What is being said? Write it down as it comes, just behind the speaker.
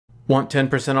Want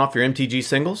 10% off your MTG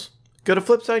singles? Go to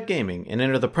Flipside Gaming and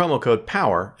enter the promo code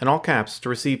POWER in all caps to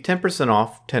receive 10%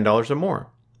 off $10 or more.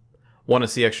 Want to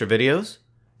see extra videos?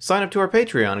 Sign up to our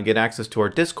Patreon and get access to our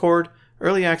Discord,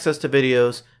 early access to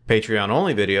videos,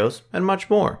 Patreon-only videos, and much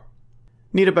more.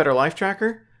 Need a better life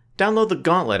tracker? Download the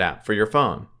Gauntlet app for your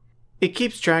phone. It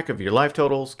keeps track of your life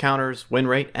totals, counters, win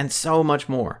rate, and so much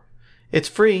more. It's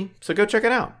free, so go check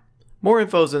it out. More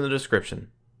info is in the description.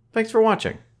 Thanks for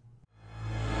watching.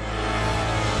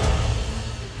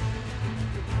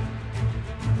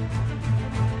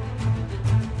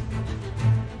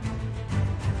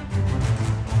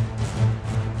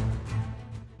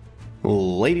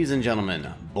 Ladies and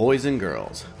gentlemen, boys and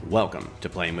girls, welcome to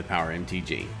Playing with Power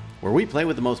MTG, where we play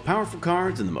with the most powerful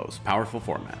cards in the most powerful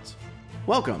formats.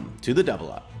 Welcome to the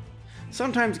Double Up.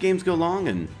 Sometimes games go long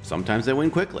and sometimes they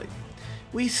win quickly.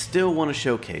 We still want to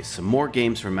showcase some more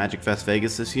games from MagicFest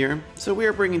Vegas this year, so we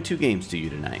are bringing 2 games to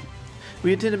you tonight.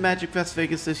 We attended MagicFest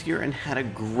Vegas this year and had a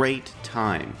great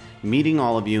time meeting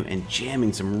all of you and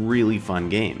jamming some really fun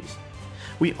games.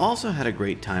 We also had a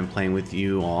great time playing with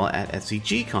you all at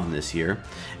SCGCon this year,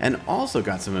 and also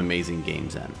got some amazing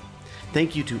games in.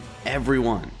 Thank you to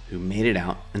everyone who made it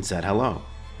out and said hello.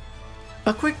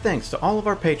 A quick thanks to all of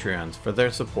our Patreons for their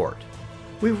support.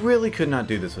 We really could not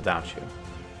do this without you.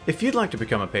 If you'd like to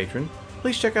become a patron,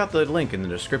 please check out the link in the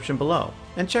description below,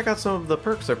 and check out some of the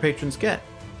perks our patrons get.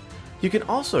 You can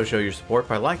also show your support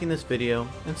by liking this video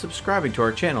and subscribing to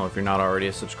our channel if you're not already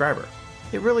a subscriber.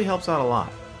 It really helps out a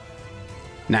lot.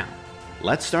 Now,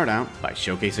 let's start out by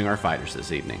showcasing our fighters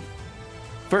this evening.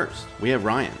 First, we have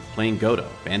Ryan playing Godo,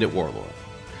 Bandit Warlord.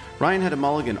 Ryan had a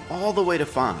mulligan all the way to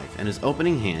 5, and his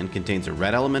opening hand contains a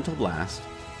Red Elemental Blast,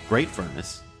 Great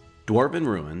Furnace, Dwarven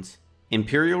Ruins,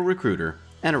 Imperial Recruiter,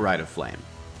 and a Rite of Flame.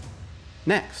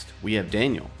 Next, we have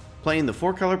Daniel playing the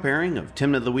 4-color pairing of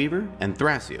Tymna the Weaver and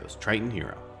Thrasios, Triton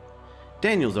Hero.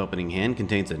 Daniel's opening hand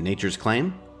contains a Nature's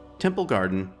Claim, Temple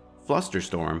Garden,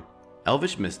 Flusterstorm,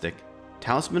 Elvish Mystic,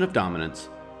 Talisman of Dominance,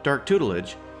 Dark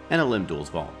Tutelage, and a Limdul's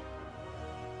Vault.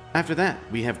 After that,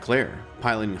 we have Claire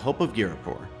piloting Hope of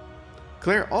Ghirapur.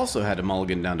 Claire also had a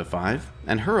mulligan down to 5,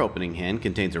 and her opening hand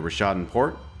contains a Rishadan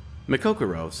Port,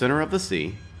 Mikokuro, Center of the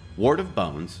Sea, Ward of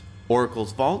Bones,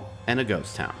 Oracle's Vault, and a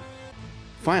Ghost Town.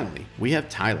 Finally, we have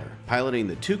Tyler piloting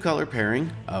the 2-color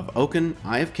pairing of Oaken,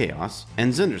 Eye of Chaos,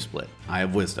 and Zindersplit, Eye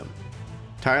of Wisdom.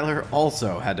 Tyler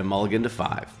also had a mulligan to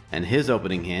 5, and his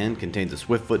opening hand contains a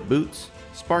Swiftfoot Boots,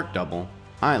 Spark Double,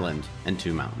 Island, and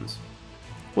 2 Mountains.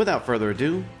 Without further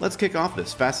ado, let's kick off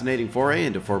this fascinating foray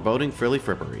into foreboding frilly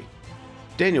frippery.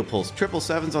 Daniel pulls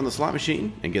 777s on the slot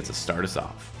machine and gets to start us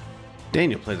off.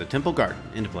 Daniel plays a Temple Garden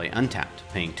into play untapped,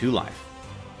 paying 2 life.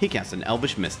 He casts an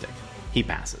Elvish Mystic. He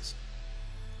passes.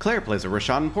 Claire plays a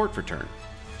Rishadan Port for turn.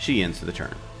 She ends the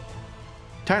turn.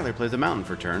 Tyler plays a Mountain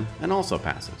for turn and also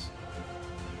passes.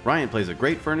 Ryan plays a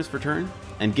Great Furnace for turn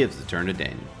and gives the turn to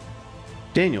Daniel.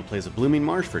 Daniel plays a Blooming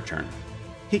Marsh for turn.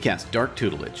 He casts Dark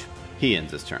Tutelage. He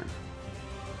ends his turn.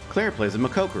 Claire plays a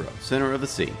Mikokuro, Center of the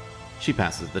Sea. She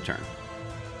passes the turn.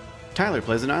 Tyler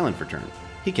plays an Island for turn.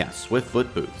 He casts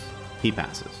Swiftfoot Boots. He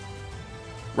passes.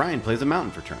 Ryan plays a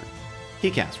Mountain for turn. He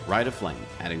casts Rite of Flame,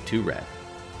 adding 2 red.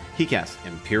 He casts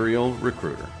Imperial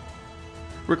Recruiter.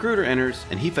 Recruiter enters,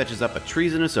 and he fetches up a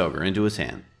Treasonous Ogre into his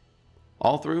hand.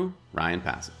 All through, Ryan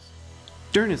passes.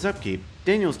 During his upkeep,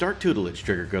 Daniel's Dark Tutelage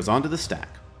trigger goes onto the stack.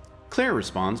 Claire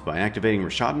responds by activating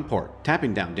Rishadan Port,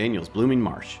 tapping down Daniel's Blooming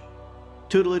Marsh.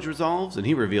 Tutelage resolves, and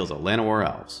he reveals a Llanowar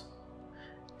Elves.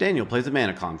 Daniel plays a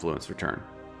Mana Confluence for turn.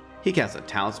 He casts a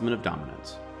Talisman of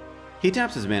Dominance. He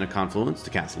taps his Mana Confluence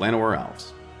to cast Llanowar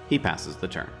Elves. He passes the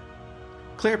turn.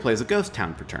 Claire plays a Ghost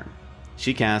Town for turn.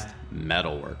 She casts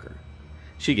Metalworker.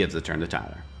 She gives the turn to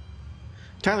Tyler.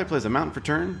 Tyler plays a Mountain for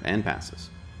turn and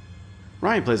passes.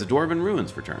 Ryan plays a Dwarven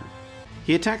Ruins for turn.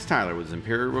 He attacks Tyler with his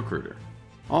Imperial Recruiter.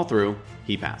 All through,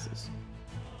 he passes.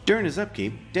 During his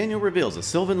upkeep, Daniel reveals a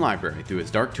Sylvan Library through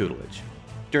his Dark Tutelage.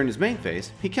 During his main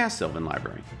phase, he casts Sylvan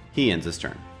Library. He ends his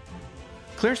turn.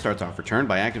 Claire starts off her turn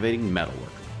by activating Metalworker.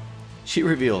 She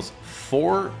reveals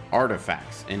 4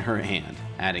 artifacts in her hand,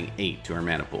 adding 8 to her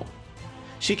mana pool.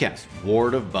 She casts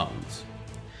Ward of Bones.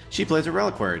 She plays a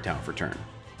Reliquary Tower for turn.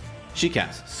 She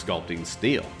casts Sculpting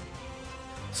Steel.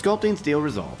 Sculpting Steel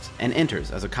resolves and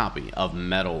enters as a copy of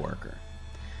Metalworker.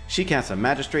 She casts a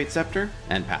Magistrate Scepter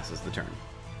and passes the turn.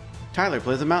 Tyler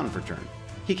plays a Mountain for turn.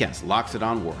 He casts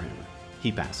Loxodon Warhammer.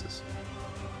 He passes.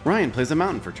 Ryan plays a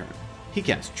Mountain for turn. He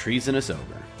casts Treasonous Ogre.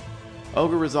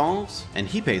 Ogre resolves, and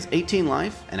he pays 18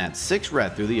 life and adds 6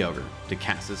 red through the Ogre to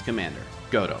cast his commander,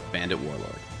 Godo, Bandit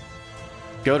Warlord.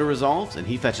 Godo resolves, and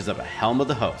he fetches up a Helm of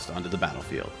the Host onto the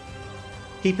battlefield.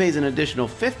 He pays an additional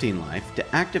 15 life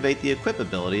to activate the equip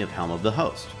ability of Helm of the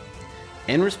Host.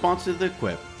 In response to the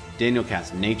equip, Daniel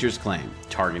casts Nature's Claim,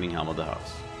 targeting Helm of the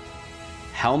Host.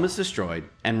 Helm is destroyed,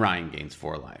 and Ryan gains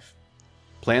 4 life.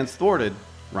 Plans thwarted,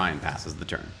 Ryan passes the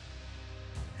turn.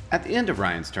 At the end of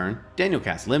Ryan's turn, Daniel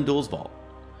casts Limdul's Vault.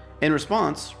 In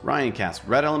response, Ryan casts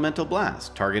Red Elemental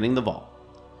Blast, targeting the Vault.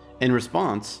 In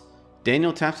response,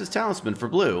 Daniel taps his Talisman for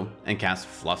blue and casts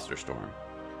Flusterstorm.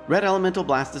 Red Elemental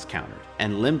Blast is countered,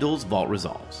 and Limdul's Vault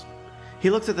resolves. He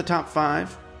looks at the top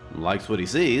 5, likes what he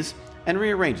sees, and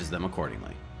rearranges them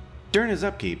accordingly. During his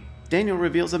upkeep, Daniel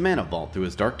reveals a Mana Vault through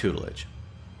his Dark Tutelage.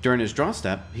 During his draw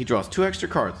step, he draws 2 extra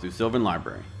cards through Sylvan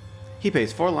Library. He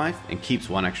pays 4 life and keeps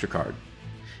 1 extra card.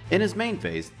 In his main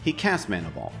phase, he casts Mana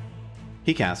Vault.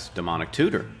 He casts Demonic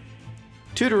Tutor.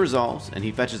 Tutor resolves, and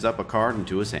he fetches up a card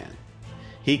into his hand.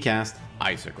 He casts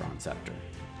Isochron Scepter.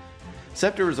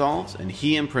 Scepter resolves, and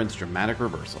he imprints Dramatic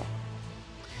Reversal.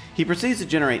 He proceeds to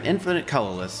generate infinite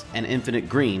colorless and infinite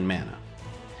green mana.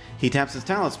 He taps his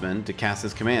Talisman to cast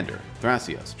his commander,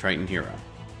 Thrasios, Triton Hero.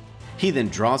 He then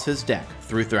draws his deck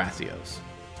through Thrasios.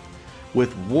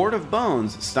 With Ward of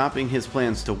Bones stopping his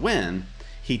plans to win,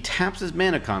 he taps his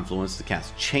Mana Confluence to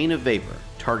cast Chain of Vapor,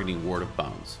 targeting Ward of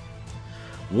Bones.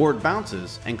 Ward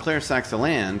bounces and Claire sacks a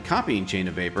land, copying Chain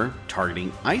of Vapor,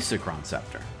 targeting Isochron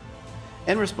Scepter.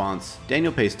 In response,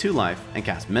 Daniel pays 2 life and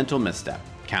casts Mental Misstep,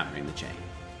 countering the chain.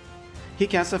 He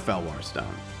casts a Felwar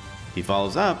Stone. He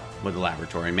follows up with a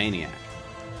Laboratory Maniac.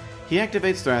 He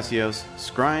activates Thrasios,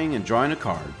 scrying and drawing a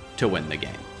card to win the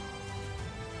game.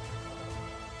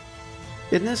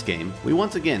 In this game, we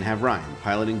once again have Ryan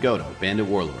piloting Godo, Bandit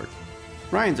Warlord.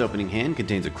 Ryan's opening hand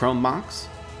contains a Chrome Mox,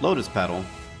 Lotus Petal,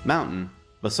 Mountain,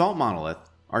 Basalt Monolith,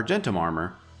 Argentum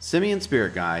Armor, Simian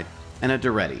Spirit Guide, and a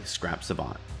Duretti Scrap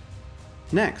Savant.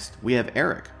 Next, we have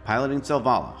Eric piloting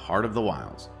Selvala, Heart of the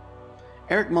Wilds.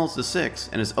 Eric mulls to 6,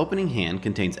 and his opening hand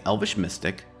contains Elvish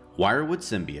Mystic, Wirewood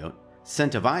Symbiote,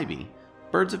 Scent of Ivy,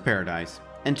 Birds of Paradise,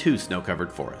 and 2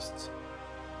 snow-covered forests.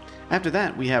 After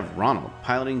that, we have Ronald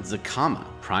piloting Zacama,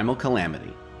 Primal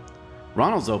Calamity.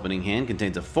 Ronald's opening hand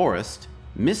contains a Forest,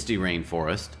 Misty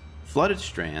Rainforest, Flooded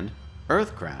Strand,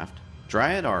 Earthcraft,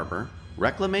 Dryad Arbor,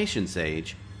 Reclamation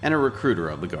Sage, and a Recruiter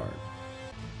of the Guard.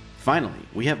 Finally,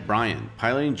 we have Brian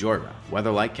piloting Jhoira,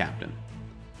 Weatherlight Captain.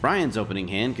 Brian's opening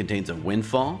hand contains a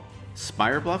Windfall,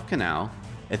 Spirebluff Canal,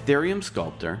 Ethereum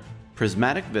Sculptor,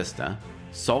 Prismatic Vista,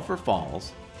 Sulphur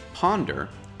Falls, Ponder,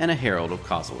 and a Herald of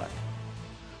Kozilek.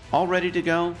 All ready to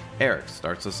go, Eric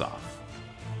starts us off.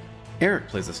 Eric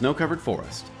plays a snow-covered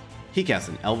forest. He casts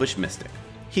an Elvish Mystic.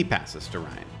 He passes to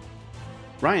Ryan.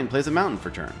 Ryan plays a mountain for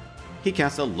turn. He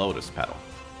casts a Lotus Petal.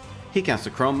 He casts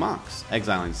a Chrome Mox,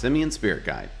 exiling Simian Spirit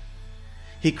Guide.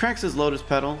 He cracks his Lotus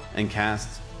Petal and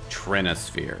casts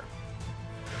Trinisphere.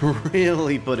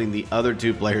 Really putting the other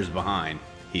 2 players behind,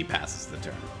 he passes the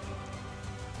turn.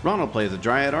 Ronald plays a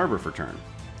Dryad Arbor for turn.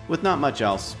 With not much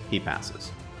else, he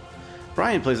passes.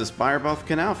 Brian plays a Spirebuff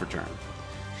Canal for turn.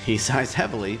 He sighs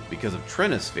heavily because of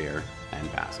Trinisphere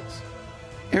and passes.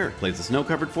 Eric plays a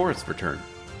Snow-Covered Forest for turn.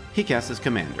 He casts his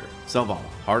commander, Selvala,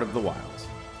 Heart of the Wilds.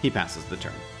 He passes the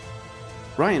turn.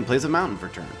 Ryan plays a mountain for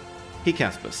turn. He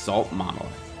casts Basalt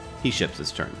Monolith. He ships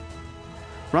his turn.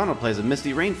 Ronald plays a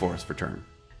Misty Rainforest for turn.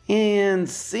 And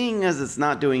seeing as it's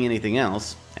not doing anything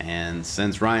else, and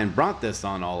since Ryan brought this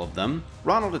on all of them,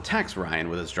 Ronald attacks Ryan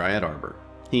with his Dryad Arbor.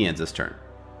 He ends his turn.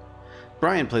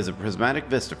 Brian plays a Prismatic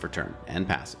Vista for turn and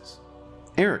passes.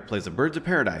 Eric plays a Birds of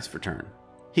Paradise for turn.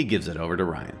 He gives it over to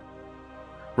Ryan.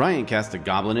 Ryan casts a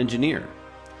Goblin Engineer.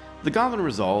 The Goblin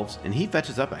resolves, and he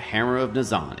fetches up a Hammer of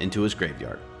Nazan into his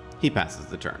graveyard. He passes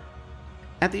the turn.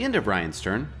 At the end of Ryan's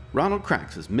turn, Ronald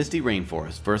cracks his Misty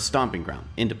Rainforest for a Stomping Ground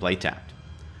into play tapped.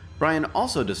 Brian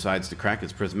also decides to crack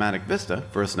his Prismatic Vista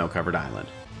for a snow-covered island.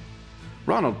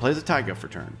 Ronald plays a Taiga for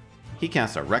turn. He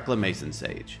casts a Reclamation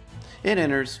Sage. It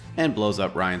enters and blows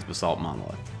up Ryan's Basalt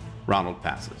Monolith. Ronald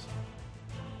passes.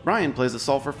 Brian plays a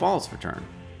Sulphur Falls for turn.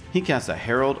 He casts a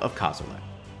Herald of Kozilek.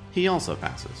 He also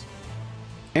passes.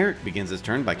 Eric begins his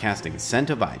turn by casting Scent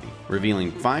of Ivy,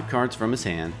 revealing 5 cards from his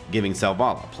hand, giving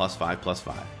Selvala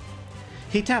 +5/+5.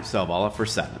 He taps Selvala for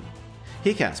 7.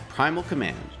 He casts Primal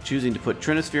Command, choosing to put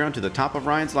Trinisphere onto the top of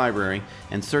Ryan's library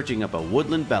and searching up a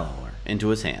Woodland Bellower into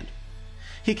his hand.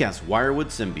 He casts Wirewood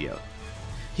Symbiote.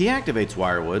 He activates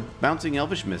Wirewood, bouncing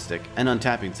Elvish Mystic and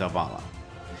untapping Selvala.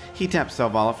 He taps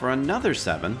Selvala for another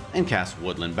 7 and casts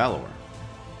Woodland Bellower.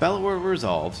 Bellower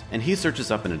resolves, and he searches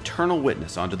up an Eternal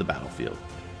Witness onto the battlefield.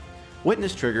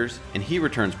 Witness triggers, and he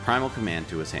returns Primal Command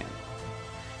to his hand.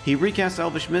 He recasts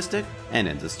Elvish Mystic and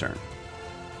ends his turn.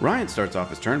 Ryan starts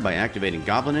off his turn by activating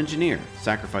Goblin Engineer,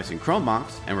 sacrificing Chrome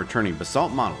Mox and returning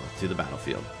Basalt Monolith to the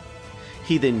battlefield.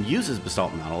 He then uses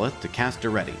Basalt Monolith to cast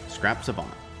Duretti, Scrap Savant.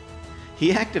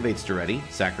 He activates Duretti,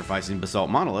 sacrificing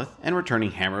Basalt Monolith and returning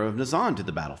Hammer of Nazan to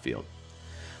the battlefield.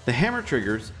 The hammer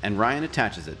triggers and Ryan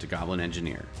attaches it to Goblin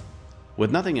Engineer. With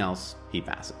nothing else, he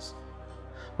passes.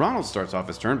 Ronald starts off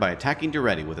his turn by attacking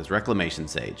Duretti with his Reclamation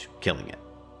Sage, killing it.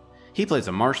 He plays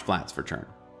a Marsh Flats for turn.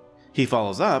 He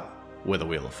follows up with a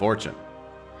Wheel of Fortune.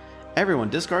 Everyone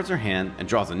discards their hand and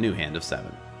draws a new hand of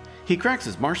 7. He cracks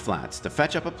his Marsh Flats to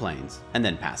fetch up a Plains and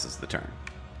then passes the turn.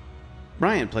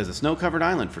 Ryan plays a Snow-Covered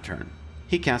Island for turn.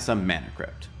 He casts a Mana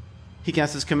Crypt. He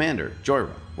casts his commander,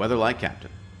 Jhoira, Weatherlight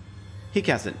Captain. He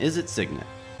casts an Izzet Signet.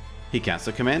 He casts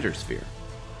a Commander's Sphere.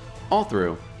 All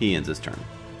through, he ends his turn.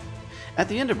 At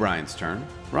the end of Ryan's turn,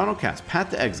 Ronald casts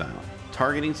Path to Exile,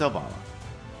 targeting Selvala.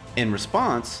 In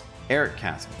response, Eric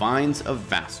casts Vines of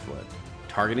Vastwood,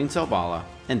 targeting Selvala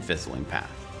and Fizzling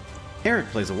Path. Eric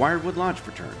plays a Wirewood Lodge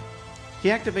for turn. He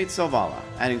activates Selvala,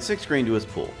 adding 6 green to his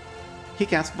pool. He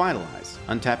casts Vitalize,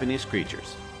 untapping his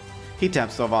creatures. He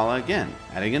taps Selvala again,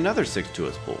 adding another 6 to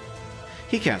his pool.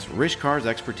 He casts Rishkar's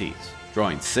Expertise,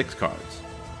 drawing 6 cards.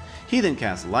 He then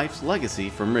casts Life's Legacy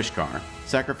from Rishkar,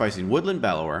 sacrificing Woodland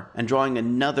Bellower and drawing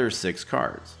another 6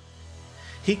 cards.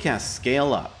 He casts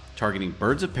Scale Up, targeting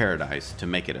Birds of Paradise to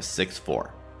make it a 6/4.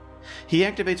 He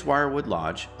activates Wirewood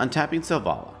Lodge, untapping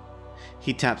Selvala.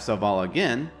 He taps Selvala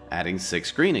again, adding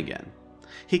 6 green again.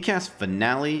 He casts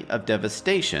Finale of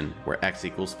Devastation, where X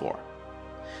equals 4.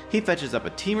 He fetches up a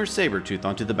Temur Sabertooth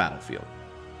onto the battlefield.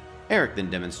 Eric then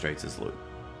demonstrates his loot.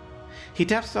 He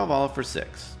taps Selvala for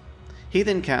 6. He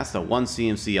then casts a 1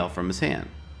 CMC elf from his hand.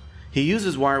 He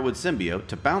uses Wirewood Symbiote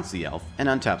to bounce the elf and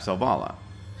untap Selvala.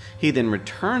 He then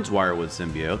returns Wirewood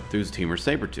Symbiote through his Temur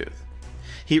Sabertooth.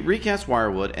 He recasts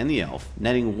Wirewood and the elf,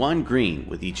 netting 1 green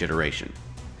with each iteration.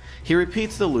 He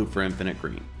repeats the loop for infinite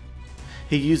green.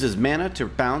 He uses mana to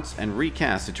bounce and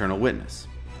recast Eternal Witness.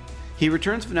 He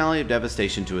returns Finale of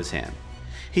Devastation to his hand.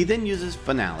 He then uses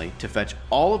Finale to fetch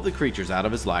all of the creatures out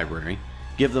of his library,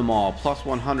 give them all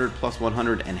 +100,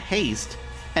 +100, and haste,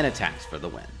 and attacks for the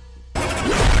win.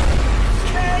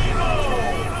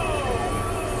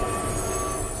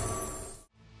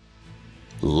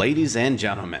 Ladies and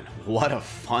gentlemen, what a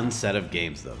fun set of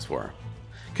games those were.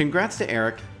 Congrats to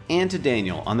Eric and to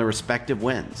Daniel on their respective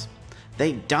wins.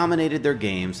 They dominated their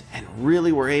games and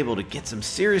really were able to get some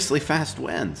seriously fast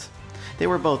wins. They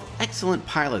were both excellent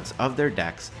pilots of their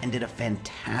decks and did a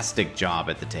fantastic job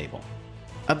at the table.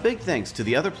 A big thanks to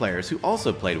the other players who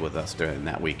also played with us during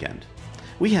that weekend.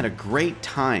 We had a great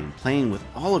time playing with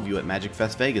all of you at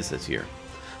MagicFest Vegas this year.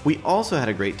 We also had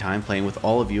a great time playing with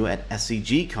all of you at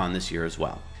SCGCon this year as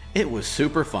well. It was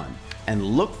super fun, and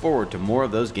look forward to more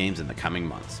of those games in the coming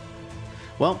months.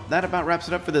 Well, that about wraps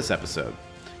it up for this episode.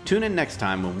 Tune in next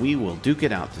time when we will duke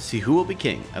it out to see who will be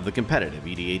king of the competitive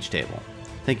EDH table.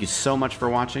 Thank you so much for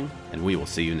watching, and we will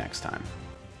see you next time.